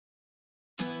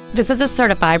This is a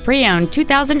certified pre-owned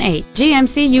 2008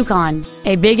 GMC Yukon,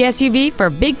 a big SUV for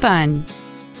big fun.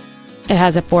 It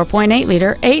has a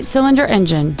 4.8-liter 8-cylinder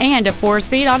engine and a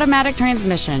 4-speed automatic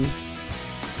transmission.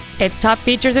 Its top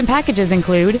features and packages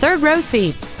include third-row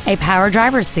seats, a power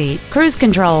driver's seat, cruise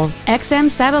control, XM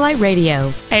satellite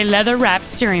radio, a leather-wrapped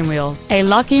steering wheel, a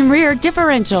locking rear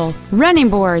differential, running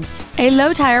boards, a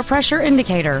low tire pressure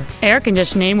indicator, air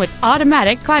conditioning with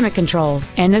automatic climate control,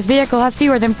 and this vehicle has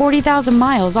fewer than 40,000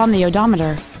 miles on the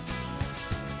odometer.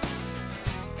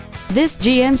 This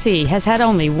GMC has had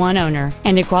only one owner,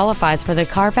 and it qualifies for the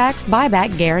Carfax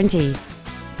buyback guarantee.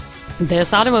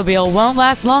 This automobile won't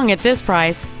last long at this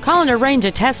price. Call and arrange a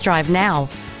test drive now.